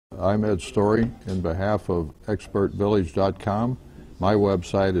I'm Ed Story in behalf of expertvillage.com. My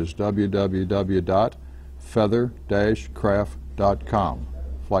website is www.feather-craft.com,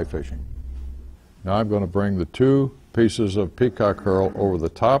 fly fishing. Now I'm going to bring the two pieces of peacock herl over the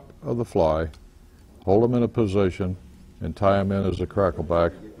top of the fly, hold them in a position, and tie them in as a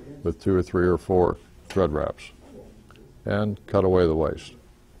crackleback with 2 or 3 or 4 thread wraps, and cut away the waste.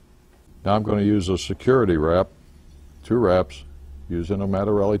 Now I'm going to use a security wrap, 2 wraps, using a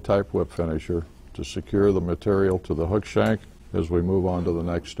Mattarelli type whip finisher to secure the material to the hook shank as we move on to the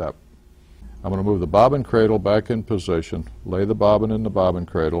next step. I'm going to move the bobbin cradle back in position, lay the bobbin in the bobbin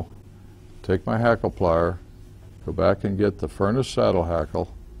cradle, take my hackle plier, go back and get the furnace saddle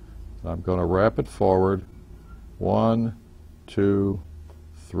hackle. I'm going to wrap it forward 1, 2,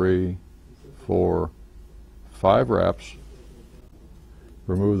 3, 4, 5 wraps.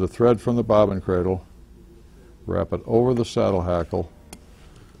 Remove the thread from the bobbin cradle, wrap it over the saddle hackle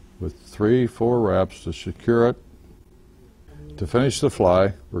with 3, 4 wraps to secure it. To finish the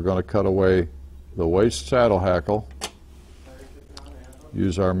fly, we're going to cut away the waist saddle hackle,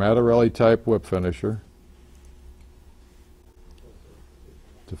 use our Mattarelli type whip finisher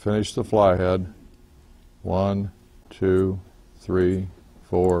to finish the fly head. 1, 2, 3,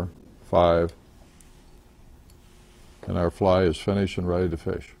 4, 5, and our fly is finished and ready to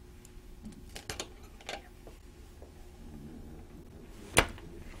fish.